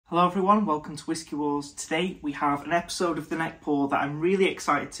Hello everyone, welcome to WhiskyWars. Today we have an episode of the Neckpour that I'm really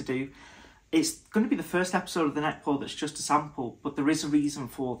excited to do. It's going to be the first episode of the Neckpour that's just a sample, but there is a reason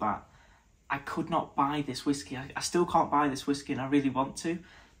for that. I could not buy this whiskey. I still can't buy this whiskey and I really want to,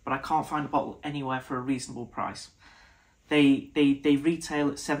 but I can't find a bottle anywhere for a reasonable price. They retail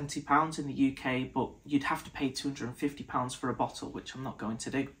at £70 in the UK, but you'd have to pay £250 for a bottle, which I'm not going to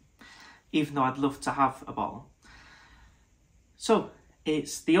do, even though I'd love to have a bottle. So,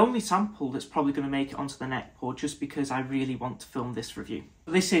 it's the only sample that's probably going to make it onto the Neckpour just because I really want to film this review.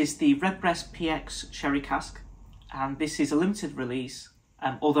 This is the Redbreast PX Sherry Cask, and this is a limited release,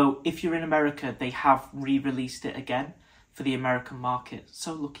 although if you're in America, they have re-released it again for the American market.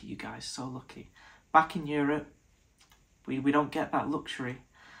 So lucky you guys, so lucky. Back in Europe, we don't get that luxury,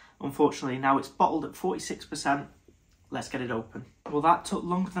 unfortunately. Now it's bottled at 46%. Let's get it open. Well, that took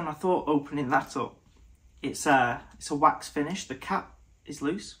longer than I thought opening that up. It's a wax finish. The cap is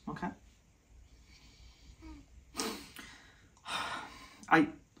loose, okay.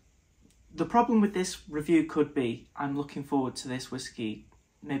 The problem with this review could be I'm looking forward to this whiskey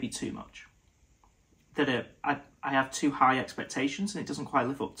maybe too much. That I have too high expectations and it doesn't quite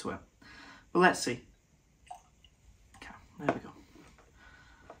live up to it. But let's see. Okay, there we go.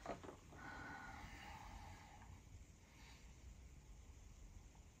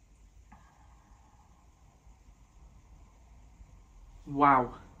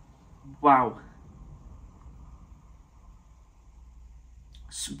 Wow. Wow.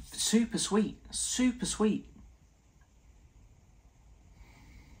 Super sweet. Super sweet.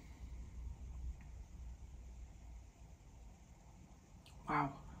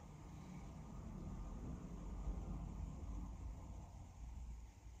 Wow.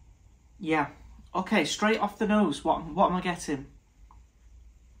 Yeah. Okay, straight off the nose, what am I getting?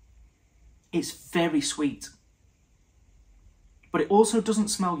 It's very sweet. But it also doesn't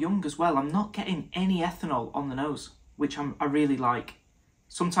smell young as well. I'm not getting any ethanol on the nose, which I really like.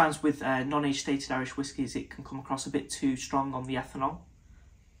 Sometimes with non-age stated Irish whiskies, it can come across a bit too strong on the ethanol.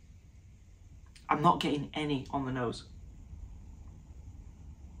 I'm not getting any on the nose,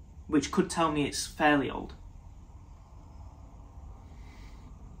 which could tell me it's fairly old.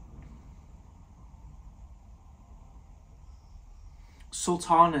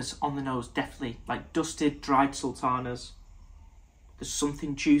 Sultanas on the nose, definitely. Like dusted, dried sultanas. There's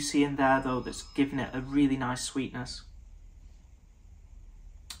something juicy in there though that's giving it a really nice sweetness.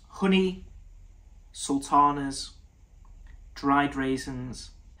 Honey, sultanas, dried raisins,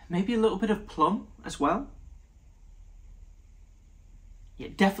 maybe a little bit of plum as well. Yeah,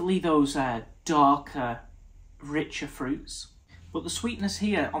 definitely those darker, richer fruits. But the sweetness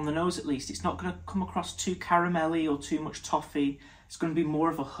here, on the nose at least, it's not going to come across too caramelly or too much toffee. It's going to be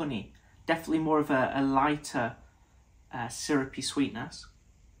more of a honey, definitely more of a lighter, syrupy sweetness,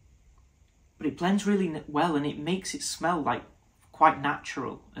 but it blends really well and it makes it smell like quite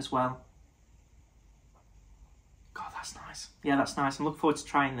natural as well. God, that's nice. Yeah, that's nice. I'm looking forward to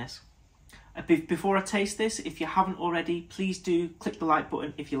trying this. Before I taste this, if you haven't already, please do click the like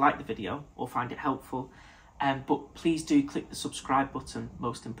button if you like the video or find it helpful, but please do click the subscribe button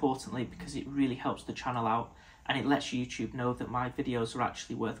most importantly, because it really helps the channel out and it lets YouTube know that my videos are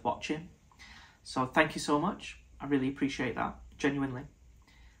actually worth watching. So thank you so much. I really appreciate that, genuinely.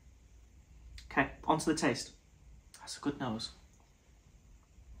 Okay, on to the taste. That's a good nose.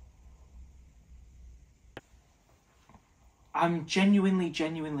 I'm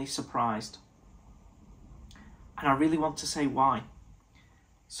genuinely surprised. And I really want to say why.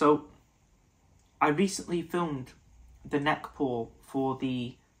 So, I recently filmed the Neckpour for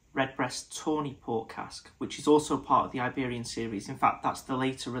the Redbreast Tawny Port Cask, which is also part of the Iberian Series. In fact, that's the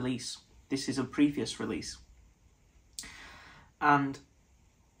later release. This is a previous release. And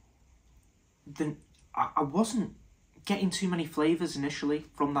I wasn't getting too many flavours initially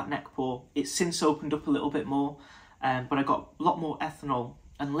from that Neckpour. It's since opened up a little bit more, but I got a lot more ethanol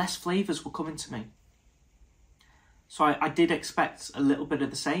and less flavours were coming to me. So I did expect a little bit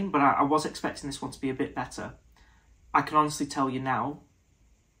of the same, but I was expecting this one to be a bit better. I can honestly tell you now,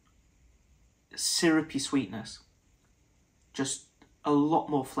 syrupy sweetness. Just a lot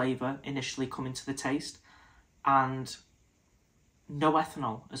more flavour initially coming to the taste, and no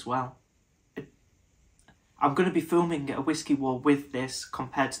ethanol as well. I'm going to be filming a Whiskey War with this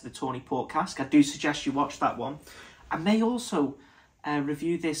compared to the Tawny Port Cask. I do suggest you watch that one. I may also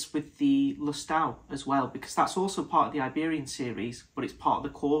review this with the Lustau as well, because that's also part of the Iberian Series, but it's part of the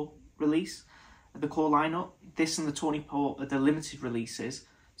core release, the core lineup. This and the Tawny Port are the limited releases,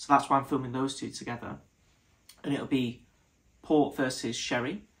 so that's why I'm filming those two together. And it'll be Port versus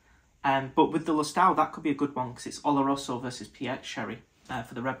Sherry. But with the Lustau, that could be a good one because it's Oloroso versus PX Sherry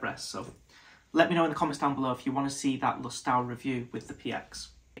for the Redbreast. So let me know in the comments down below if you want to see that Lustau review with the PX.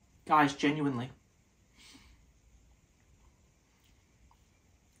 Guys, genuinely,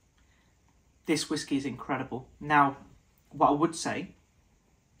 this whiskey is incredible. Now, what I would say,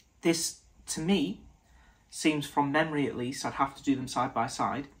 this, to me, seems from memory at least, I'd have to do them side by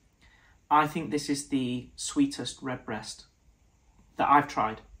side, I think this is the sweetest Redbreast that I've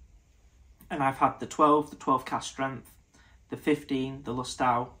tried. And I've had the 12 cask strength, the 15, the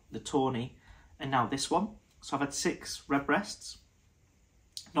Lustau, the Tawny, and now this one. So I've had 6 Redbreasts.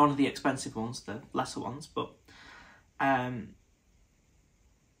 None of the expensive ones, the lesser ones, but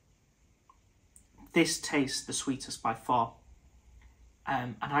this tastes the sweetest by far.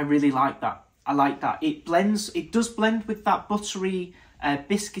 And I really like that. I like that. It does blend with that buttery,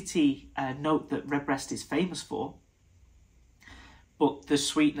 biscuity note that Redbreast is famous for. But the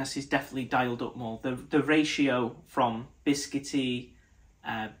sweetness is definitely dialed up more. The ratio from biscuity,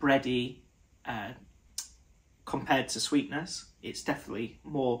 bready, compared to sweetness, it's definitely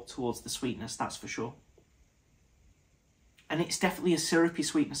more towards the sweetness, that's for sure. And it's definitely a syrupy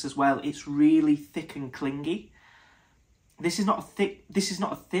sweetness as well. It's really thick and clingy. This is not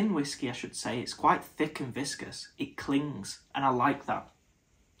a thin whiskey, I should say. It's quite thick and viscous. It clings, and I like that.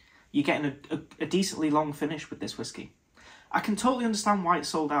 You're getting a decently long finish with this whiskey. I can totally understand why it's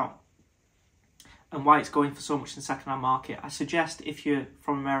sold out and why it's going for so much in the second-hand market. I suggest if you're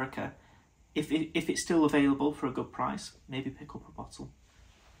from America, if it's still available for a good price, maybe pick up a bottle.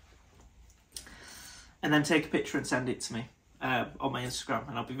 And then take a picture and send it to me on my Instagram,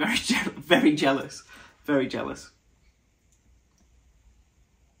 and I'll be very jealous. Very jealous.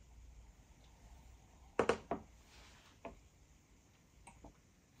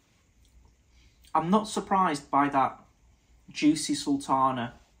 I'm not surprised by that juicy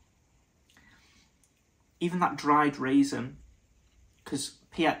sultana, even that dried raisin, because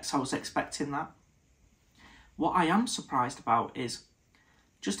PX, I was expecting that. What I am surprised about is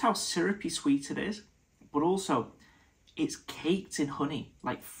just how syrupy sweet it is, but also it's caked in honey,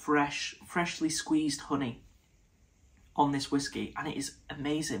 like freshly squeezed honey on this whiskey, and it is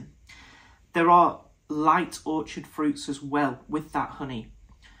amazing. There are light orchard fruits as well with that honey,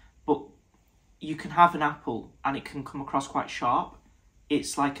 but you can have an apple and it can come across quite sharp.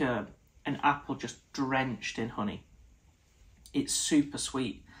 It's like an apple just drenched in honey. It's super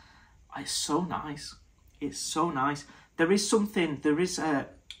sweet. It's so nice. It's so nice. There is a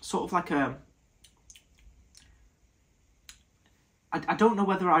sort of like a, I don't know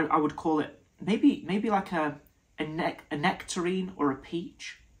whether I would call it, maybe like a nectarine or a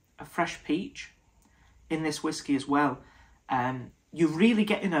peach, a fresh peach in this whiskey as well. You're really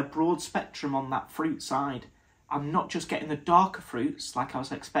getting a broad spectrum on that fruit side. I'm not just getting the darker fruits like I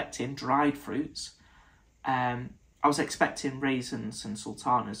was expecting, dried fruits. I was expecting raisins and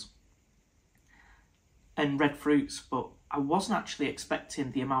sultanas and red fruits, but I wasn't actually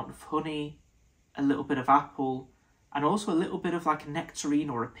expecting the amount of honey, a little bit of apple, and also a little bit of like a nectarine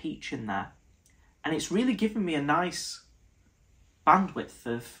or a peach in there. And it's really given me a nice bandwidth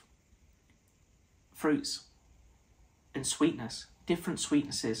of fruits and sweetness. Different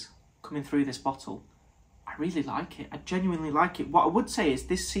sweetnesses coming through this bottle. I really like it. I genuinely like it. What I would say is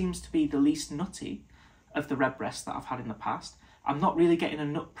this seems to be the least nutty of the Redbreast that I've had in the past. I'm not really getting a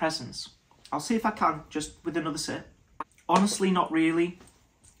nut presence. I'll see if I can just with another sip. Honestly, not really.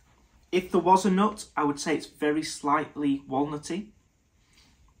 If there was a nut, I would say it's very slightly walnutty.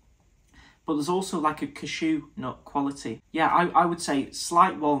 But there's also like a cashew nut quality. Yeah, I would say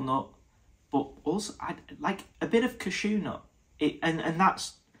slight walnut, but also like a bit of cashew nut. And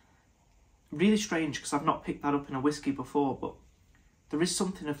that's really strange because I've not picked that up in a whiskey before, but there is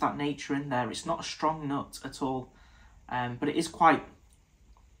something of that nature in there. It's not a strong nut at all, but it is quite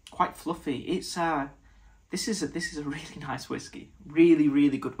fluffy. It's this is a really nice whiskey,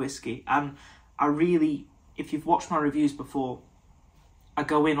 really good whiskey. And if you've watched my reviews before, I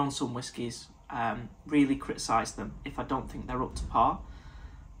go in on some whiskies, really criticise them if I don't think they're up to par,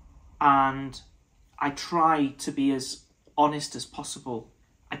 and I try to be as honest as possible.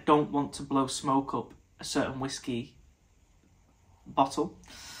 I don't want to blow smoke up a certain whiskey bottle,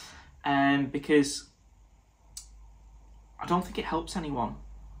 because I don't think it helps anyone.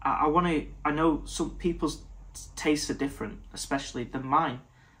 I know some people's tastes are different, especially than mine,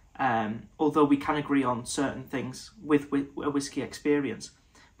 although we can agree on certain things with a whiskey experience.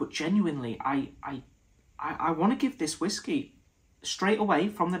 But genuinely, I want to give this whiskey straight away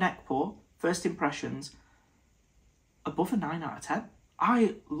from the Neckpour, first impressions, above a 9 out of 10.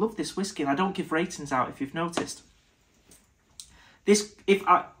 I love this whiskey, and I don't give ratings out if you've noticed.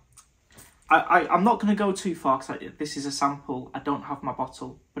 I I'm not going to go too far because this is a sample. I don't have my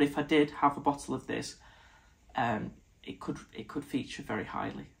bottle, but if I did have a bottle of this, it could feature very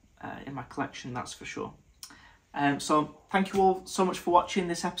highly in my collection, that's for sure. So thank you all so much for watching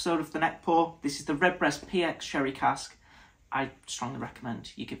this episode of the Neckpour. This is the Redbreast PX Sherry Cask. I strongly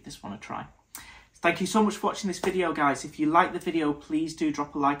recommend you give this one a try. Thank you so much for watching this video, guys. If you like the video, please do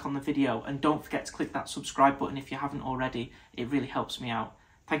drop a like on the video, and don't forget to click that subscribe button if you haven't already. It really helps me out.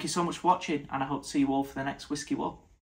 Thank you so much for watching, and I hope to see you all for the next Whiskey War.